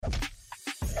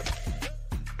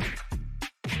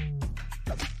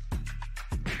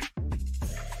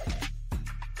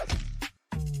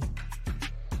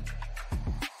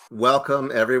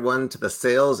Welcome everyone to the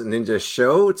Sales Ninja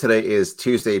Show. Today is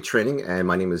Tuesday training, and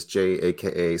my name is Jay,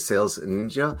 aka Sales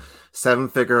Ninja,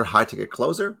 seven-figure high-ticket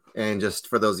closer. And just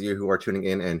for those of you who are tuning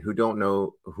in and who don't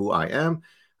know who I am,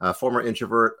 a former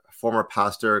introvert, former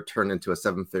pastor, turned into a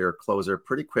seven-figure closer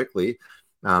pretty quickly.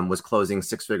 Was closing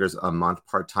six figures a month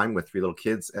part-time with three little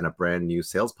kids and a brand new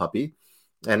sales puppy.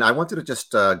 And I wanted to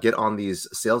just get on these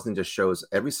Sales Ninja shows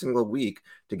every single week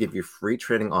to give you free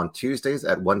training on Tuesdays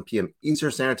at 1 p.m. Eastern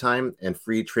Standard Time and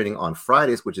free training on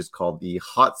Fridays, which is called the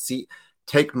Hot Seat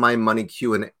Take My Money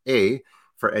Q&A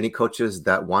for any coaches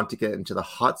that want to get into the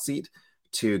hot seat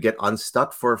to get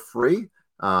unstuck for free.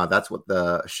 That's what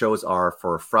the shows are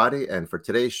for Friday. And for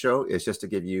today's show is just to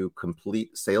give you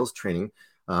complete sales training.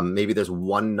 Maybe there's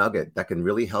one nugget that can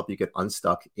really help you get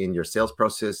unstuck in your sales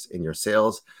process, in your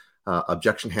sales,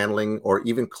 objection handling, or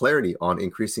even clarity on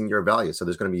increasing your value. So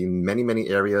there's going to be many, many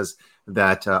areas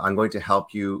that I'm going to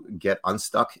help you get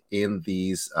unstuck in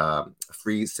these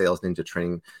free Sales Ninja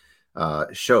training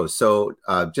shows. So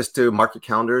just to mark your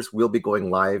calendars, we'll be going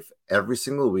live every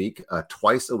single week,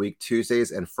 twice a week,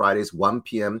 Tuesdays and Fridays, 1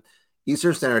 p.m.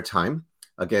 Eastern Standard Time.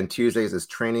 Again, Tuesdays is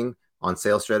training on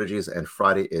sales strategies, and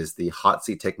Friday is the Hot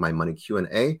Seat Take My Money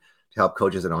Q&A to help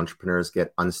coaches and entrepreneurs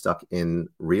get unstuck in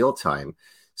real time.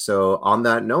 So on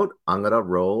that note, I'm going to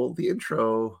roll the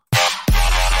intro.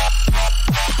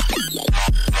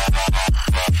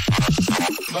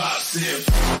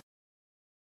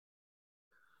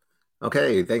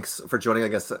 Okay, thanks for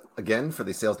joining us again for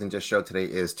the Sales Ninja Show. Today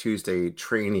is Tuesday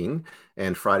training,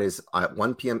 and Fridays at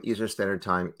 1 p.m. Eastern Standard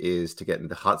Time is to get in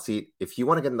the hot seat. If you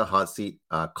want to get in the hot seat,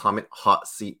 comment hot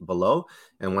seat below,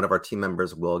 and one of our team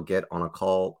members will get on a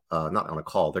call, not on a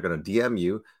call, they're going to DM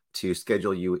you to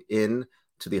schedule you in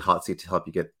to the hot seat to help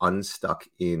you get unstuck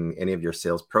in any of your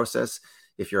sales process.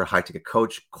 If you're a high ticket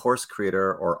coach, course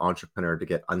creator, or entrepreneur, to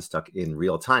get unstuck in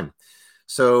real time.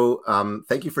 So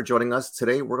thank you for joining us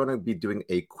today. We're going to be doing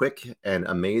a quick and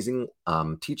amazing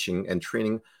teaching and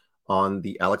training on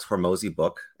the Alex Hormozi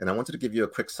book. And I wanted to give you a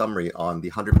quick summary on the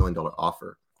 $100 million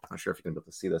offer. I'm not sure if you're going to be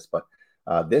able to see this, but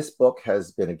this book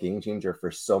has been a game changer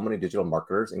for so many digital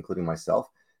marketers, including myself.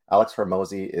 Alex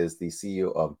Hormozi is the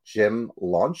CEO of Gym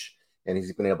Launch, and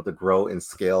he's been able to grow and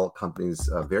scale companies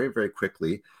very, very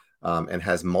quickly, and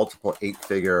has multiple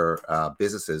eight-figure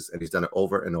businesses, and he's done it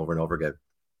over and over and over again.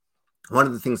 One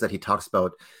of the things that he talks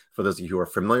about, for those of you who are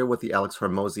familiar with the Alex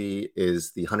Hormozi,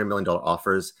 is the $100 million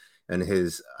offers, and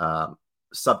his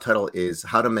subtitle is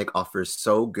How to Make Offers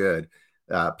So Good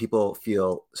People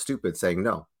Feel Stupid Saying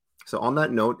No. So on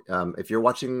that note, if you're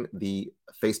watching the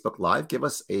Facebook Live, give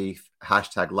us a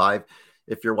hashtag live.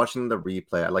 If you're watching the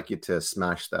replay, I'd like you to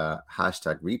smash the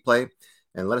hashtag replay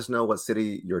and let us know what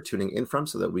city you're tuning in from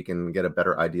so that we can get a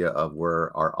better idea of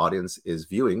where our audience is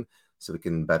viewing so we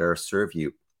can better serve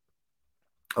you.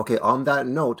 Okay, on that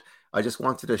note, I just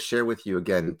wanted to share with you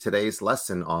again, today's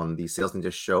lesson on the Sales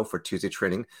Ninja Show for Tuesday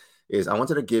training is I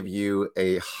wanted to give you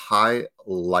a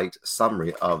highlight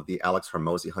summary of the Alex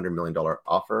Hormozi $100 million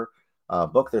offer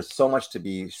book. There's so much to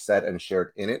be said and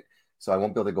shared in it. So I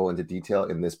won't be able to go into detail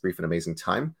in this brief and amazing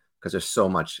time because there's so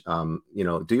much. Do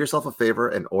yourself a favor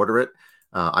and order it.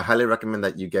 I highly recommend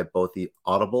that you get both the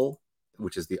Audible,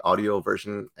 which is the audio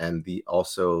version, and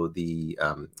also the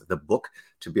book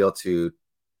to be able to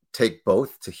take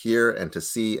both, to hear and to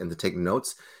see and to take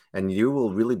notes. And you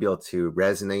will really be able to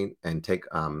resonate and take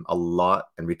a lot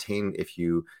and retain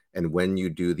when you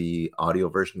do the audio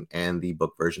version and the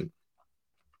book version.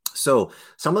 So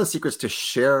some of the secrets to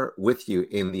share with you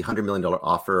in the $100 million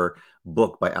offer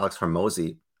book by Alex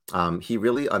Hormozi, he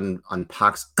really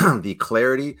unpacks the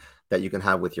clarity that you can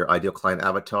have with your ideal client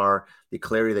avatar, the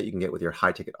clarity that you can get with your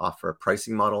high ticket offer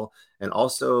pricing model, and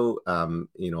also,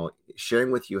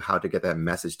 sharing with you how to get that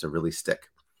message to really stick.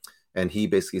 And he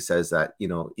basically says that,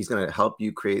 he's going to help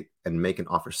you create and make an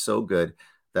offer so good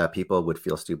that people would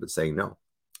feel stupid saying no.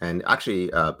 And actually,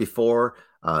 before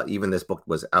even this book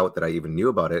was out that I even knew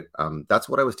about it, that's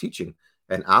what I was teaching.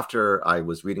 And after I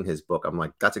was reading his book, I'm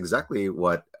like, that's exactly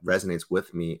what resonates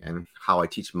with me and how I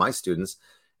teach my students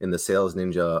in the Sales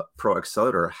Ninja Pro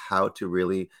Accelerator, how to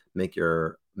really make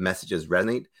your messages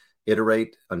resonate,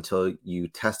 iterate until you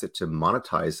test it to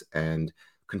monetize and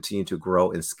continue to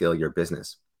grow and scale your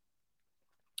business.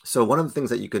 So one of the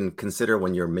things that you can consider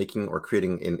when you're making or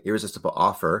creating an irresistible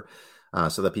offer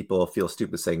so that people feel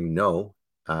stupid saying no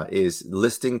is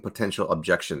listing potential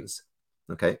objections.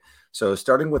 Okay, so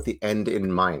starting with the end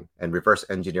in mind and reverse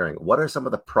engineering. What are some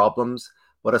of the problems?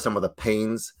 What are some of the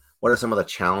pains? What are some of the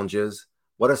challenges?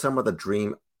 What are some of the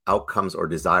dream outcomes or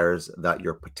desires that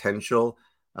your potential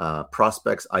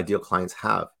prospects, ideal clients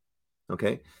have?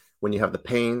 Okay, when you have the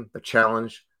pain, the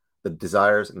challenge, the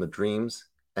desires and the dreams,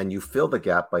 and you fill the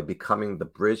gap by becoming the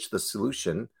bridge to the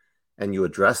solution, and you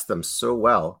address them so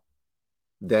well,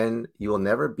 then you will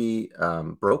never be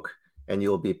broke, and you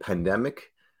will be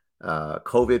pandemic,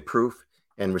 COVID proof,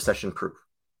 and recession proof.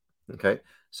 Okay.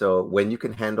 So when you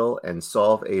can handle and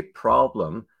solve a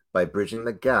problem by bridging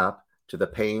the gap to the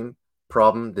pain,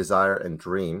 problem, desire, and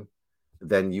dream,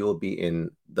 then you will be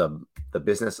in the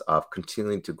business of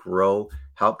continuing to grow,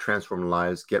 help transform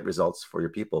lives, get results for your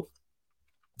people.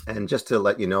 And just to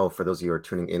let you know, for those of you who are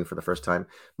tuning in for the first time,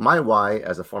 my why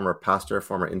as a former pastor,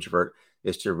 former introvert,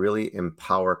 is to really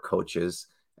empower coaches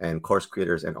and course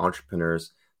creators and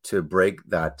entrepreneurs to break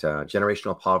that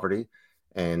generational poverty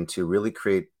and to really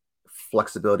create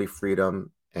flexibility,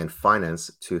 freedom, and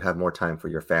finance to have more time for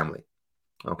your family.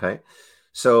 Okay.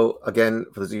 So again,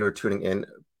 for those of you who are tuning in,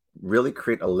 really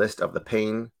create a list of the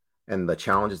pain and the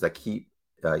challenges that keep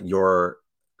your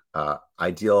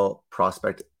ideal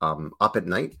prospect up at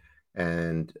night,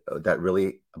 and that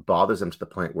really bothers them to the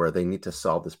point where they need to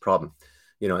solve this problem.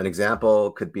 You know, an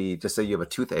example could be, just say you have a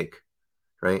toothache,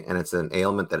 right? And it's an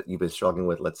ailment that you've been struggling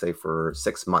with, let's say, for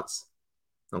 6 months.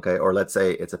 Okay. Or let's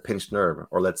say it's a pinched nerve,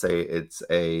 or let's say it's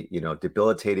a,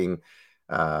 debilitating,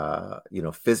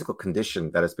 physical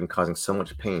condition that has been causing so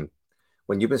much pain.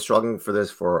 When you've been struggling for this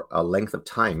for a length of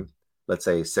time, let's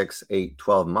say 6, 8,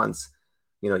 12 months,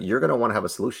 you're going to want to have a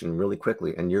solution really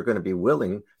quickly, and you're going to be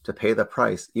willing to pay the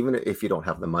price, even if you don't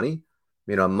have the money.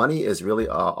 Money is really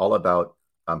all about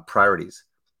priorities.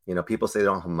 People say they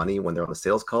don't have money when they're on the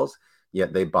sales calls,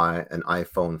 yet they buy an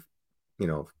iPhone,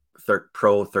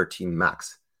 Pro 13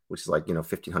 Max, which is like,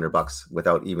 $1,500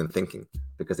 without even thinking,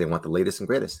 because they want the latest and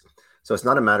greatest. So it's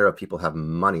not a matter of people have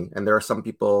money. And there are some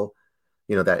people,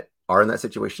 that are in that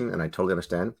situation, and I totally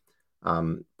understand.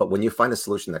 But when you find a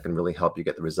solution that can really help you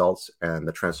get the results and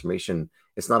the transformation,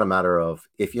 it's not a matter of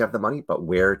if you have the money, but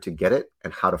where to get it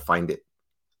and how to find it.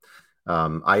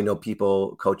 I know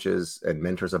people, coaches and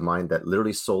mentors of mine, that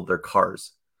literally sold their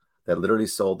cars, that literally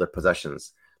sold their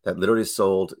possessions, that literally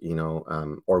sold,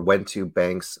 or went to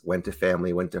banks, went to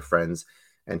family, went to friends,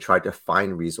 and tried to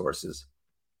find resources.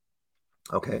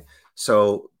 Okay.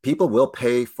 So people will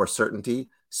pay for certainty,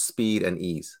 speed, and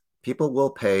ease. People will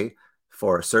pay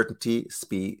for certainty,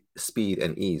 speed,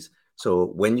 and ease. So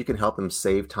when you can help them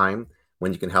save time,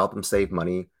 when you can help them save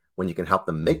money, when you can help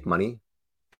them make money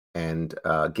and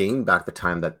gain back the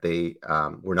time that they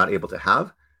were not able to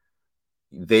have,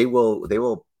 they will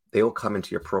come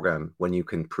into your program when you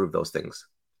can prove those things.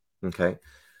 Okay.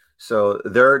 So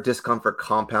their discomfort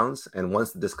compounds, and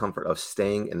once the discomfort of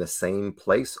staying in the same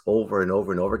place over and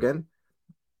over and over again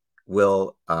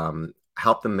will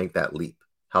help them make that leap,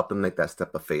 help them make that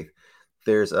step of faith.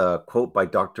 There's a quote by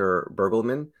Dr.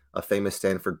 Bergelman, a famous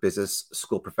Stanford business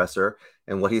school professor,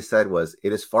 and what he said was,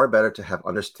 "It is far better to have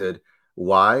understood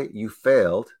why you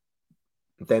failed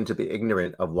than to be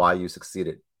ignorant of why you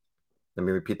succeeded." Let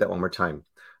me repeat that one more time.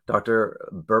 Dr.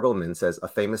 Bergelman says, a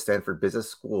famous Stanford business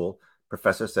school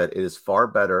professor said, "It is far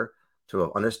better to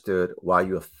have understood why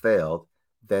you have failed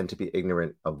than to be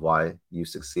ignorant of why you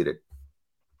succeeded."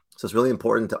 So it's really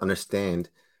important to understand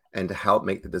and to help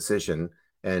make the decision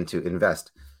and to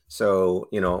invest. So,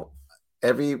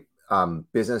 every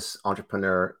business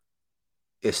entrepreneur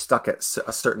is stuck at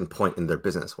a certain point in their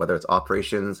business, whether it's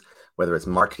operations, whether it's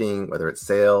marketing, whether it's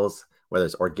sales, whether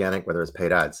it's organic, whether it's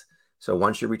paid ads. So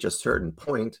once you reach a certain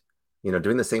point,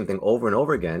 doing the same thing over and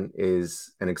over again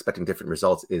and expecting different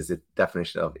results is the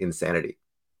definition of insanity.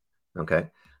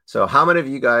 Okay. So how many of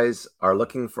you guys are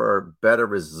looking for better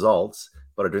results,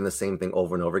 but are doing the same thing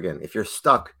over and over again? If you're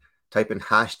stuck, type in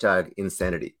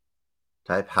 #insanity.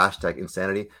 Type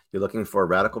 #insanity. You're looking for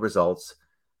radical results,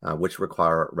 which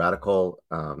require radical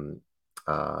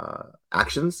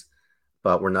actions,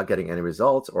 but we're not getting any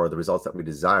results, or the results that we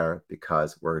desire,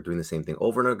 because we're doing the same thing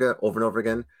over and over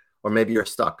again, or maybe you're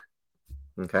stuck.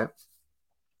 Okay.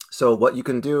 So what you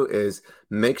can do is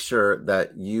make sure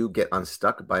that you get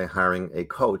unstuck by hiring a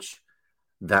coach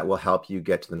that will help you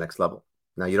get to the next level.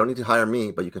 Now, you don't need to hire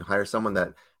me, but you can hire someone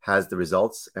that has the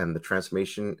results and the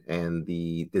transformation and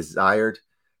the desired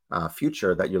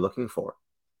future that you're looking for.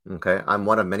 Okay. I'm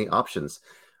one of many options.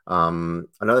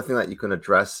 Another thing that you can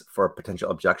address for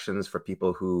potential objections for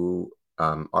people who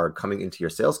are coming into your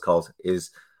sales calls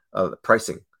is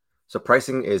pricing. So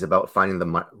pricing is about finding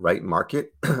the right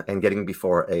market and getting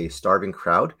before a starving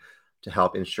crowd to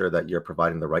help ensure that you're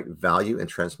providing the right value and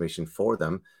transformation for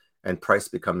them. And price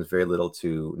becomes very little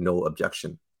to no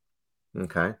objection.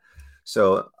 Okay.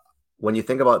 So when you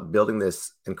think about building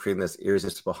this and creating this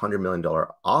irresistible $100 million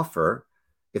offer,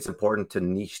 it's important to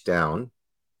niche down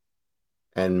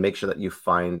and make sure that you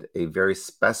find a very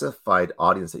specified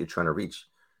audience that you're trying to reach.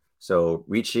 So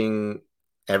reaching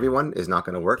everyone is not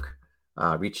going to work.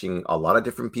 Reaching a lot of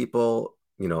different people,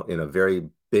 in a very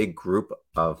big group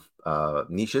of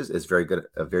niches is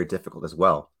very difficult as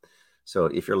well. So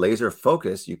if you're laser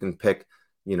focused, you can pick,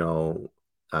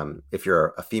 if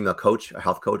you're a female coach, a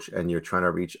health coach, and you're trying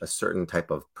to reach a certain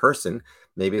type of person,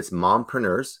 maybe it's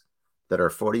mompreneurs that are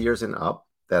 40 years and up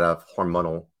that have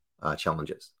hormonal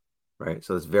challenges, right?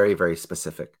 So it's very, very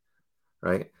specific,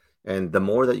 right? And the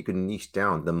more that you can niche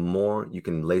down, the more you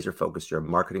can laser focus your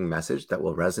marketing message that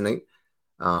will resonate,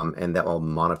 and that will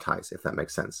monetize, if that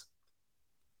makes sense.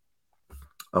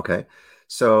 Okay.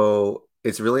 So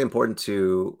it's really important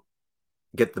to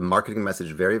get the marketing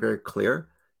message very, very clear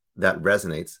that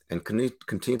resonates, and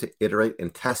continue to iterate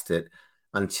and test it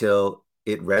until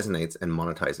it resonates and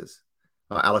monetizes.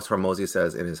 Alex Hormozi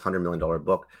says in his $100 million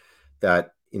book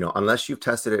that, unless you've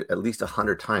tested it at least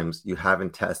 100 times, you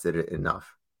haven't tested it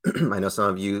enough. I know some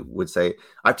of you would say,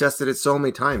 I've tested it so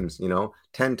many times,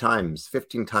 10 times,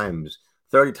 15 times,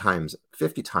 30 times,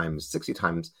 50 times, 60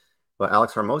 times. But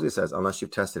Alex Hormozi says, unless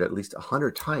you've tested it at least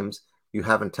 100 times, you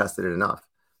haven't tested it enough.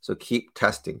 So keep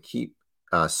testing, keep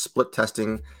split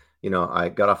testing. I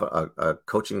got off a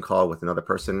coaching call with another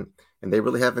person, and they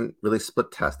really haven't really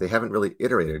split test. They haven't really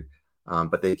iterated,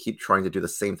 but they keep trying to do the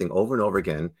same thing over and over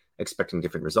again, expecting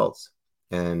different results.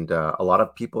 And a lot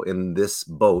of people in this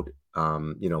boat,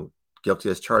 guilty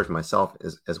as charged, myself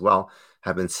as well,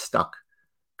 have been stuck,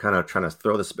 kind of trying to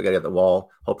throw the spaghetti at the wall,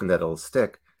 hoping that it'll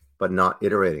stick, but not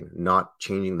iterating, not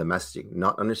changing the messaging,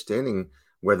 not understanding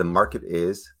where the market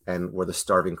is and where the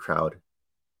starving crowd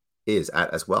is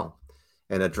at as well,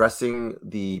 and addressing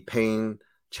the pain,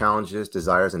 challenges,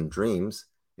 desires, and dreams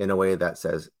in a way that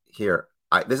says, here,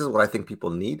 this is what I think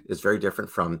people need, is very different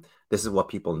from this is what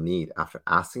people need after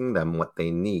asking them what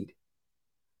they need.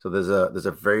 So there's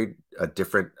a very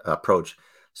different approach.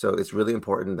 So it's really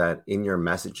important that in your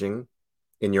messaging,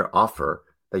 in your offer,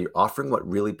 that you're offering what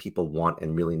really people want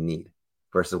and really need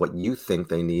versus what you think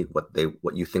they need,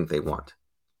 what you think they want.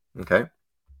 Okay.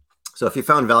 So if you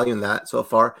found value in that so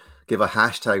far, give a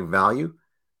hashtag value.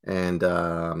 And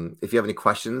if you have any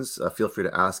questions, feel free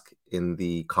to ask in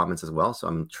the comments as well. So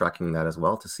I'm tracking that as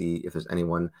well to see if there's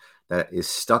anyone that is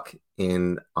stuck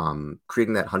in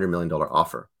creating that $100 million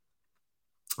offer.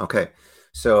 Okay.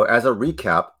 So as a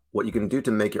recap, what you can do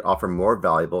to make your offer more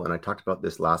valuable, and I talked about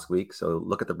this last week, so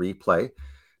look at the replay,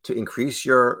 to increase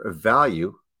your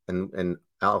value, and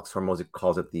Alex Hormozi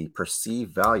calls it the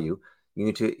perceived value, you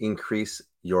need to increase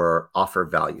your offer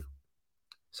value.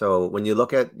 So when you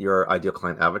look at your ideal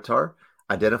client avatar,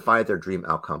 identify their dream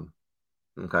outcome.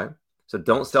 Okay. So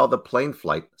don't sell the plane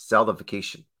flight, sell the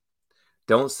vacation.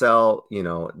 Don't sell,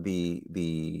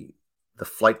 the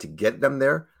flight to get them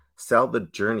there. Sell the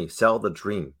journey, sell the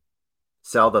dream,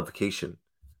 sell the vacation.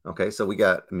 Okay. So we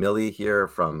got Millie here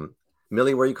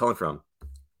Millie, where are you calling from?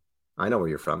 I know where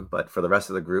you're from, but for the rest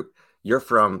of the group, you're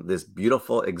from this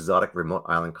beautiful, exotic, remote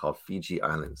island called Fiji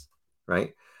Islands,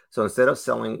 right? So instead of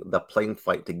selling the plane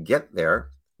flight to get there,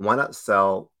 why not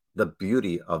sell the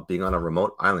beauty of being on a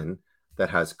remote island that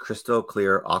has crystal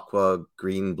clear, aqua,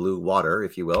 green, blue water,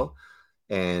 if you will,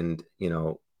 and,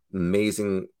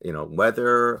 amazing,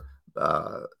 weather,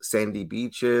 sandy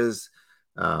beaches,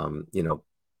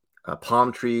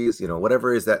 palm trees,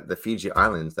 whatever is that the Fiji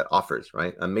Islands that offers,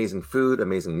 right? Amazing food,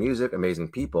 amazing music, amazing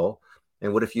people.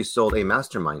 And what if you sold a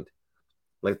mastermind?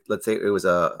 Like, let's say it was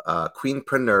a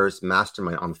queenpreneur's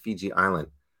mastermind on Fiji Island,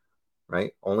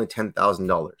 right? Only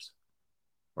 $10,000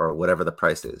 or whatever the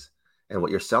price is. And what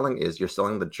you're selling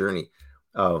the journey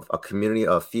of a community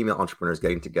of female entrepreneurs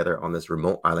getting together on this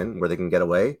remote island where they can get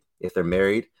away if they're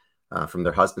married from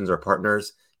their husbands or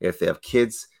partners, if they have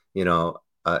kids,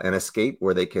 an escape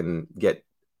where they can get,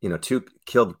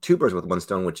 kill two birds with one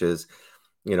stone, which is,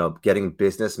 getting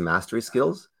business mastery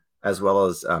skills as well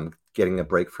as getting a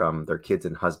break from their kids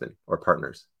and husband or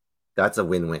partners. That's a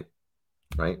win-win,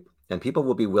 right? And people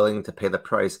will be willing to pay the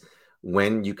price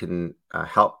when you can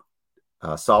help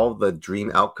solve the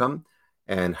dream outcome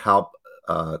and help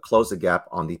close the gap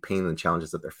on the pain and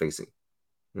challenges that they're facing.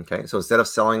 Okay, so instead of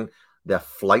selling the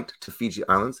flight to Fiji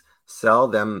Islands, sell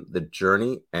them the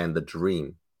journey and the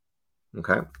dream.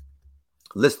 Okay,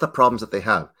 list the problems that they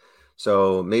have.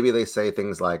 So maybe they say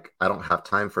things like, I don't have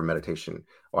time for meditation,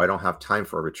 or I don't have time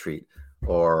for a retreat,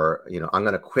 or, I'm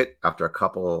going to quit after a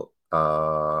couple,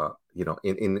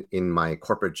 in my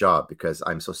corporate job because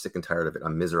I'm so sick and tired of it.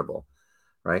 I'm miserable,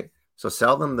 right? So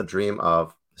sell them the dream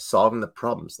of solving the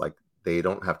problems. Like, they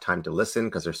don't have time to listen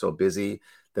because they're so busy.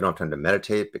 They don't have time to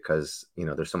meditate because,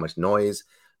 there's so much noise.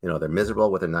 they're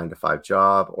miserable with their 9 to 5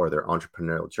 job or their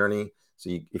entrepreneurial journey. So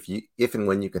if and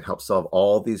when you can help solve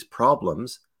all these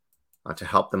problems to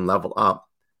help them level up,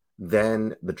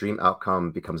 then the dream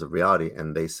outcome becomes a reality.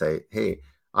 And they say, hey,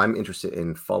 I'm interested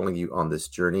in following you on this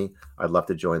journey. I'd love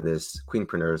to join this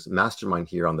Queenpreneurs Mastermind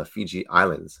here on the Fiji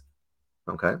Islands.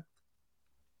 Okay.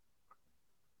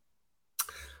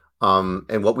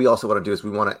 And what we also want to do is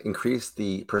we want to increase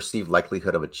the perceived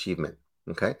likelihood of achievement.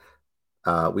 Okay.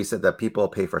 We said that people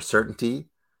pay for certainty.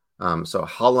 So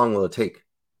how long will it take?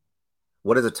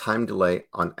 What is the time delay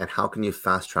on, and how can you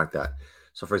fast track that?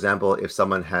 So for example, if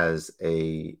someone has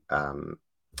a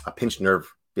pinched nerve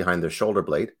behind their shoulder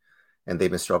blade and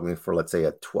they've been struggling for, let's say,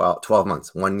 12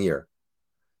 months, 1 year,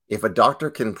 if a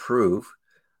doctor can prove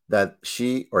that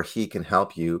she or he can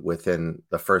help you within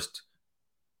the first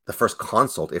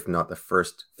consult, if not the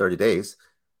first 30 days,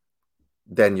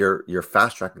 then you're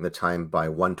fast tracking the time by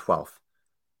 1/12,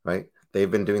 right? They've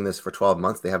been doing this for 12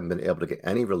 months. They haven't been able to get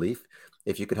any relief.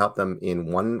 If you can help them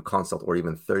in 1 consult or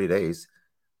even 30 days,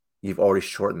 you've already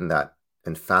shortened that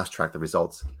and fast tracked the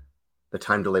results. The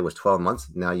time delay was 12 months.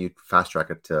 Now you fast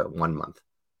track it to 1 month.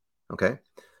 Okay.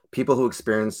 People who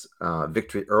experience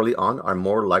victory early on are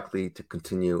more likely to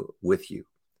continue with you.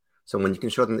 So when you can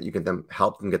show them that you can then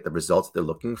help them get the results they're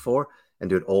looking for and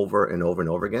do it over and over and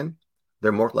over again,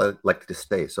 they're more likely to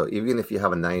stay. So even if you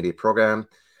have a 90-day program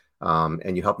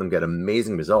and you help them get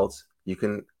amazing results, you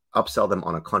can upsell them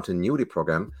on a continuity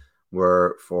program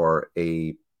where for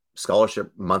a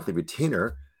scholarship monthly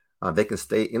retainer, they can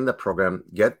stay in the program,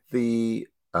 get the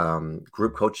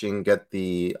group coaching, get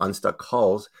the unstuck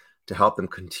calls to help them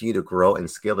continue to grow and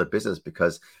scale their business,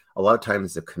 because a lot of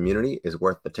times the community is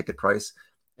worth the ticket price,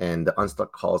 and the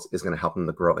unstuck calls is going to help them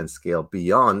to grow and scale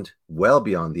well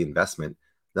beyond the investment.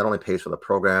 Not only pays for the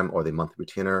program or the monthly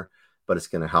retainer, but it's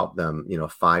going to help them,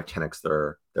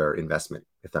 5-10x their investment,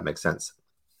 if that makes sense.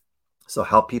 So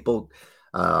help people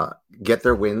get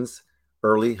their wins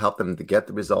early, help them to get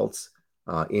the results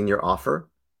in your offer,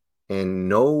 and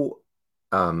know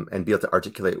and be able to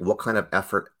articulate what kind of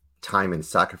effort, time, and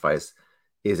sacrifice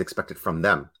is expected from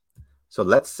them. So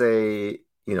let's say,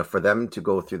 for them to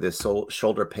go through this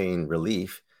shoulder pain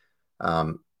relief,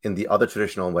 in the other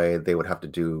traditional way, they would have to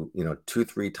do,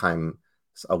 2-3 times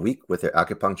a week with their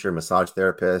acupuncture, massage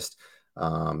therapist,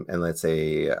 and let's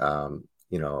say,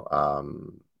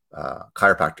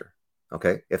 chiropractor.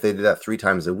 Okay. If they did that 3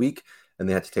 times a week and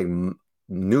they had to take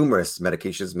numerous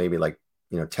medications, maybe like,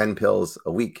 10 pills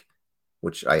a week,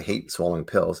 which I hate swallowing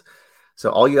pills. So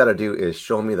all you got to do is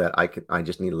show me that I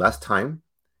just need less time.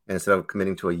 And instead of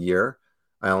committing to a year,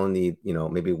 I only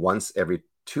need, maybe once every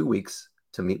 2 weeks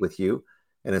to meet with you.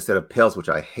 And instead of pills, which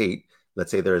I hate,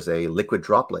 let's say there's a liquid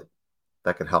droplet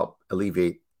that can help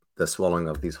alleviate the swallowing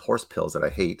of these horse pills that I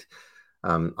hate.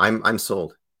 I'm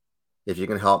sold. If you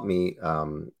can help me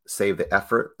save the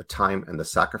effort, the time, and the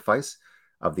sacrifice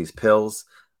of these pills,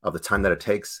 of the time that it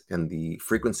takes, and the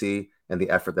frequency and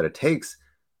the effort that it takes,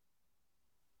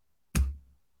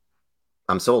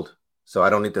 I'm sold. So I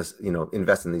don't need to,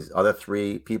 invest in these other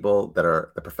 3 people that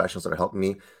are the professionals that are helping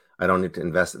me. I don't need to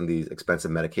invest in these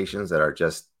expensive medications that are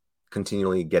just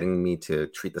continually getting me to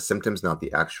treat the symptoms, not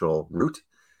the actual root.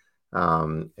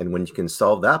 And when you can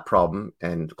solve that problem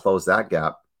and close that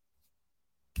gap,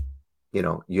 you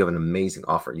have an amazing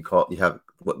offer. You have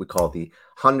what we call the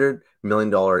 $100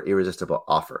 million irresistible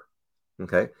offer.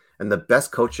 Okay. And the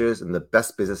best coaches and the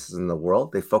best businesses in the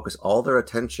world, they focus all their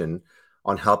attention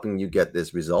on helping you get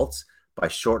these results by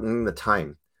shortening the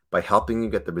time, by helping you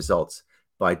get the results,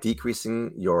 by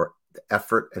decreasing your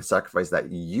effort and sacrifice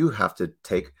that you have to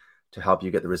take to help you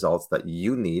get the results that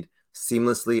you need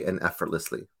seamlessly and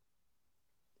effortlessly.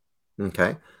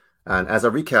 Okay. And as a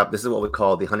recap, this is what we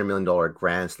call the $100 million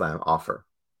Grand Slam offer.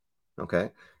 Okay.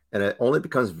 And it only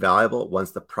becomes valuable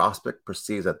once the prospect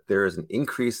perceives that there is an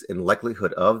increase in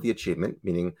likelihood of the achievement,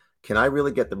 meaning, can I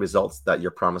really get the results that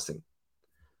you're promising?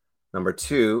 Number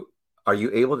 2, are you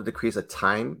able to decrease the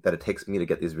time that it takes me to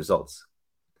get these results?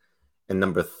 And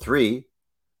number 3,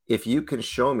 if you can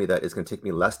show me that it's going to take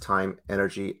me less time,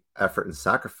 energy, effort, and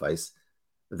sacrifice,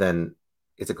 then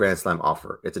it's a Grand Slam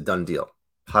offer. It's a done deal.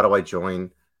 How do I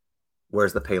join?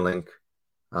 Where's the pay link?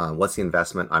 What's the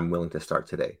investment? I'm willing to start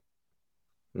today.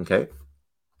 Okay.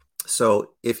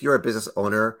 So if you're a business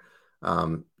owner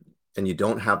and you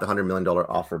don't have the $100 million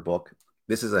offer book,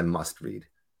 this is a must read.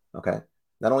 Okay.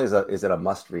 Not only is it a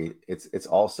must read, it's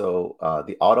also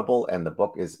the Audible and the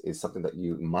book is something that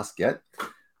you must get.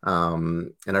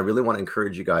 And I really want to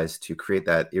encourage you guys to create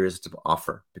that irresistible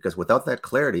offer, because without that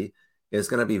clarity, it's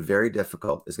going to be very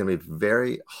difficult. It's going to be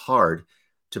very hard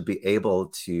to be able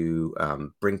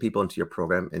to bring people into your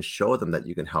program and show them that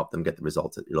you can help them get the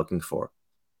results that you're looking for.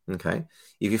 Okay.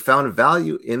 If you found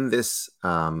value in this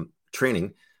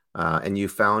training and you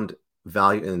found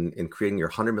value in creating your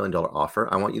 $100 million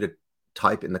offer, I want you to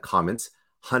type in the comments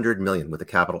 100 million with a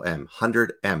capital M,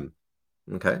 100M.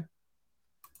 Okay.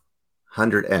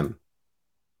 100M.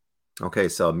 Okay.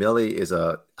 So Millie is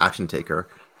a action taker.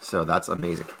 So that's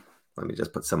amazing. Let me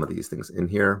just put some of these things in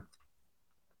here.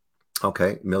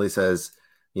 Okay. Millie says,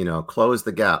 close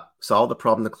the gap, solve the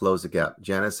problem to close the gap.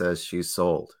 Janice says she's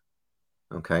sold.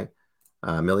 Okay.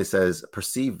 Millie says,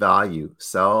 perceive value,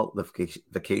 sell the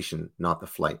vacation, not the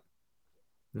flight.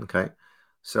 Okay.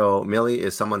 So Millie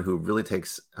is someone who really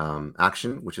takes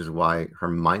action, which is why her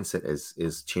mindset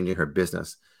is changing her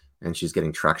business and she's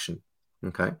getting traction.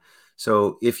 Okay.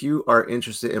 So if you are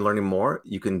interested in learning more,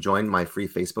 you can join my free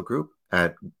Facebook group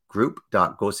at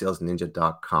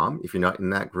group.gosalesninja.com. If you're not in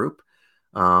that group,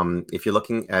 if you're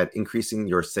looking at increasing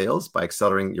your sales by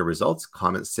accelerating your results,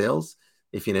 comment sales.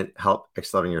 If you need help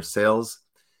accelerating your sales,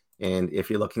 and if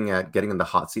you're looking at getting in the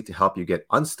hot seat to help you get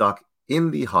unstuck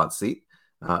in the hot seat,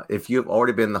 if you've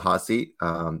already been in the hot seat,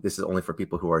 this is only for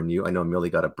people who are new. I know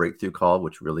Millie got a breakthrough call,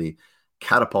 which really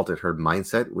catapulted her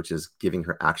mindset, which is giving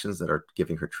her actions that are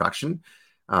giving her traction.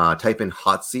 Type in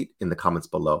hot seat in the comments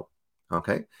below.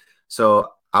 Okay.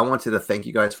 So I wanted to thank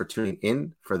you guys for tuning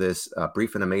in for this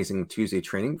brief and amazing Tuesday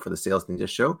training for the Sales Ninja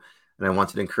Show. And I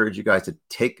wanted to encourage you guys to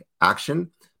take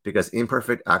action, because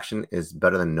imperfect action is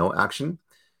better than no action.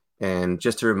 And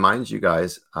just to remind you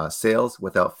guys, sales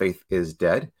without faith is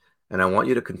dead. And I want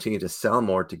you to continue to sell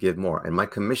more, to give more. And my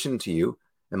commission to you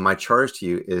and my charge to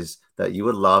you is that you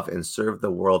would love and serve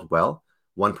the world well,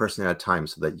 one person at a time,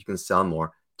 so that you can sell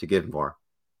more, to give more.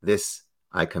 This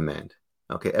I command.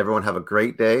 Okay, everyone have a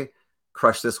great day.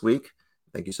 Crush this week.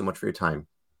 Thank you so much for your time.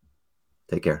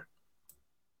 Take care.